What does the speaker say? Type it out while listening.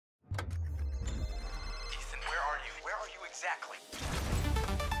Exactly.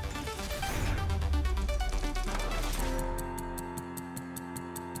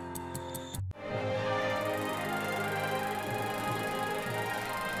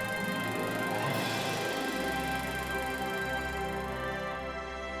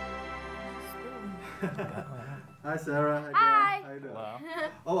 Hi Sarah. Hi. How you doing? Hello.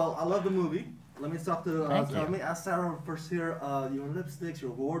 Oh well, I love the movie. Let me talk to. Thank you. Let me ask Sarah first here. Your lipsticks,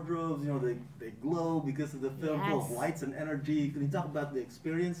 your wardrobes, you know, they glow because of the film full of Yes. lights and energy. Can you talk about the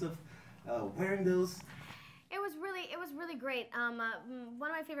experience of wearing those? It was really great. One of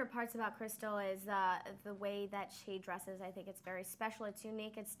my favorite parts about Crystal is the way that she dresses. I think it's very special. It's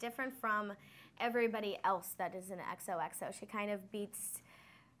unique. It's different from everybody else that is in XOXO. She kind of beats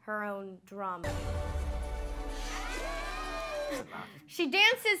her own drum. She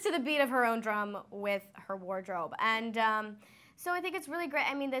dances to the beat of her own drum with her wardrobe, and so I think it's really great.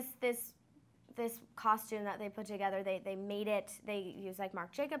 I mean, this costume that they put together, they made it. They used like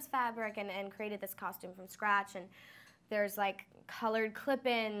Marc Jacobs fabric and created this costume from scratch. And there's like colored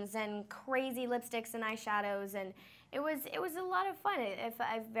clip-ins and crazy lipsticks and eyeshadows, and it was a lot of fun.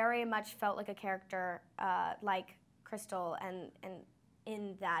 I very much felt like a character like Crystal and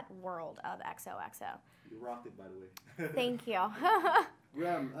in that world of XOXO. You rocked it, by the way. Thank you.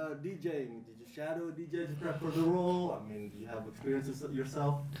 Graham, DJing. Did you shadow a DJ to prep for the role? I mean, do you have experiences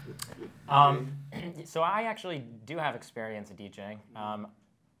yourself? So I actually do have experience at DJing.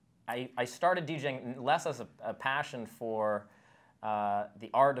 I started DJing less as a passion for the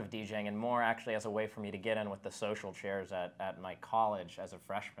art of DJing and more actually as a way for me to get in with the social chairs at my college as a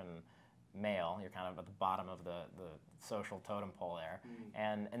freshman male. You're kind of at the bottom of the social totem pole there.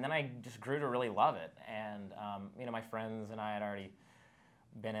 And then I just grew to really love it. And you know, my friends and I had already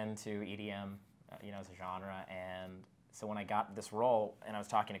been into EDM, you know, as a genre. And so when I got this role and I was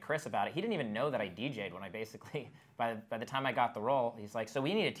talking to Chris about it, he didn't even know that I DJ'd when I basically, by the time I got the role, he's like, so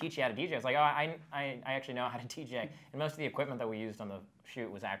we need to teach you how to DJ. I was like, oh, I actually know how to DJ. And most of the equipment that we used on the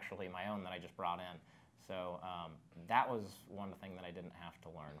shoot was actually my own that I just brought in. So that was one thing that I didn't have to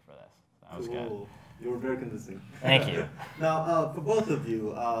learn for this. So that was good. You were very convincing. Thank you. Now, for both of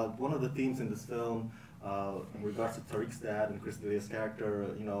you, one of the themes in this film, in regards to Tariq's dad and Chris D'Elia's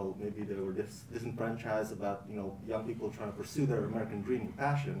character, you know, maybe they were disenfranchised about, you know, young people trying to pursue their American dream and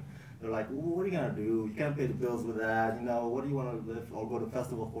passion. They're like, well, what are you gonna do? You can't pay the bills with that. You know, what do you want to live or go to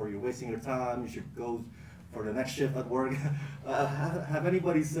festival for? You're wasting your time. You should go for the next shift at work. Have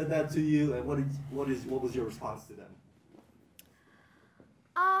anybody said that to you? And what was your response to them?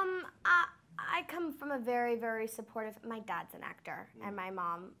 I come from a very, very supportive. My dad's an actor, and my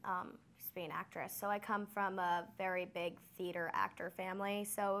mom used to be an actress. So I come from a very big theater actor family.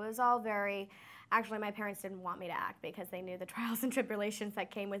 So it was all very. Actually, my parents didn't want me to act because they knew the trials and tribulations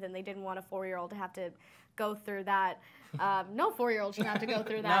that came with it. And they didn't want a 4-year-old to have to go through that. No 4-year-old should have to go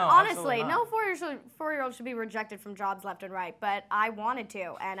through that. No, honestly, no not. 4-year-old should be rejected from jobs left and right. But I wanted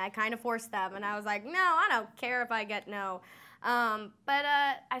to, and I kind of forced them. And I was like, no, I don't care if I get no.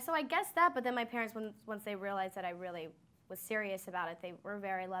 So I guess that, but then my parents, once they realized that I really was serious about it, they were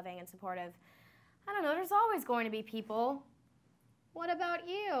very loving and supportive. I don't know, there's always going to be people. What about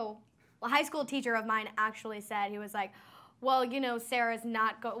you? Well, a high school teacher of mine actually said, he was like, well, you know, Sarah's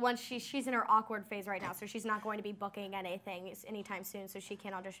not, she's in her awkward phase right now, so she's not going to be booking anything anytime soon, so she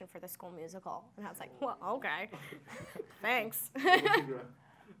can't audition for the school musical. And I was like, well, okay, thanks.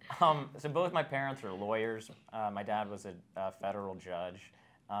 So both my parents are lawyers. My dad was a federal judge,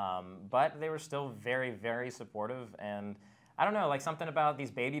 but they were still very, very supportive. And I don't know, like something about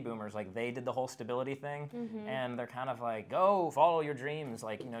these baby boomers, like they did the whole stability thing, and they're kind of like, go follow your dreams,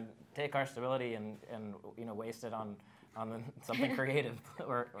 like, you know, take our stability and you know, waste it on something creative,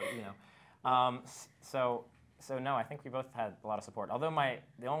 or you know. So no, I think we both had a lot of support. Although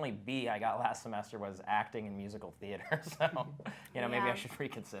the only B I got last semester was acting in musical theater, so you know, maybe I should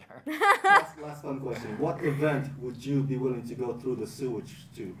reconsider. Last fun question. What event would you be willing to go through the sewage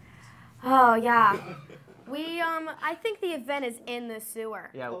to? Oh yeah, I think the event is in the sewer.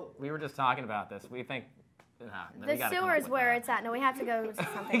 Yeah, we were just talking about this. We think the sewer is where it's at. No, we have to go to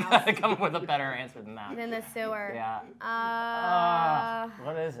something else. We gotta come up with a better answer than that. Than the sewer. Yeah.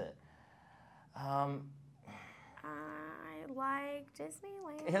 What is it? I like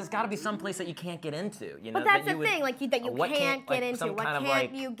Disneyland. It has got to be some place that you can't get into, you know. But that's the thing, like that you can't get into. Some What kind can't of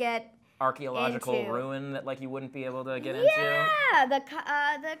like you get archaeological into? ruin that like you wouldn't be able to get into. Yeah,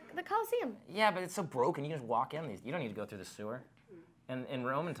 the Colosseum. Yeah, but it's so broken. You can just walk in these. You don't need to go through the sewer. And in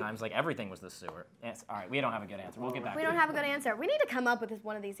Roman times, like everything was the sewer. Yes, all right, we don't have a good answer. We'll get back. We don't have a good answer. We need to come up with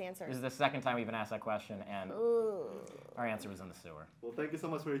one of these answers. This is the second time we've been asked that question, and our answer was in the sewer. Well, thank you so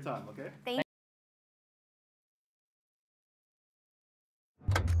much for your time. Okay. Thank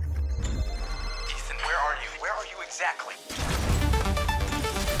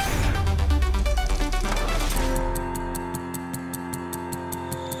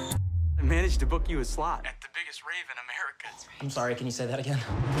managed to book you a slot at the biggest rave in America. I'm sorry, can you say that again?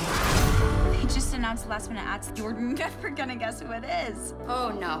 He just announced last-minute acts. You're never gonna guess who it is. Oh,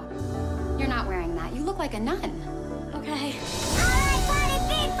 no. You're not wearing that. You look like a nun. Okay. Alright, party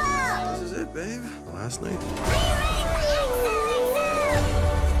people! This is it, babe. Last night.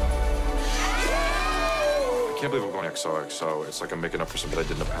 I can't believe I'm going XOXO. It's like I'm making up for something I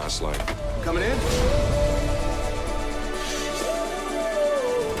did in a past life. Coming in?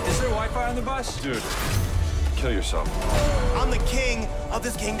 Is there Wi-Fi on the bus? Dude, kill yourself. I'm the king of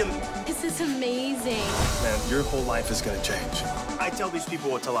this kingdom. This is amazing. Man, your whole life is gonna change. I tell these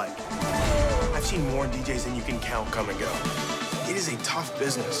people what to like. I've seen more DJs than you can count come and go. It is a tough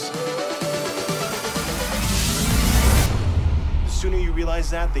business. The sooner you realize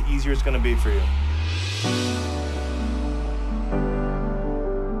that, the easier it's gonna be for you.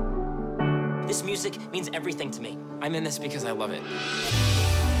 This music means everything to me. I'm in this because I love it.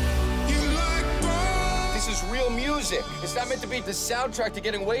 This is real music. It's not meant to be the soundtrack to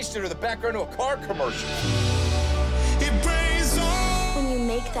getting wasted or the background to a car commercial. When you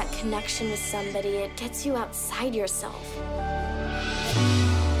make that connection with somebody, it gets you outside yourself.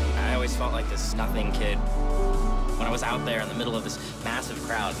 I always felt like this nothing kid. When I was out there in the middle of this massive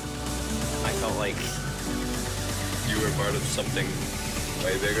crowd, I felt like You were part of something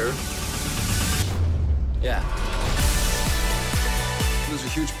way bigger? yeah. There's a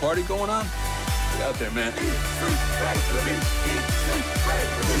huge party going on. Get out there, man.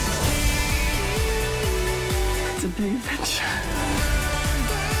 It's a big adventure.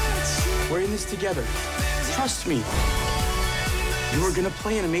 We're in this together. Trust me. You're gonna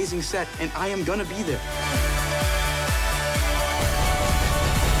play an amazing set, and I am gonna be there.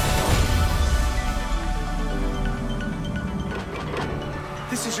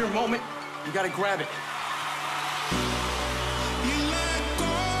 This is your moment. You gotta grab it.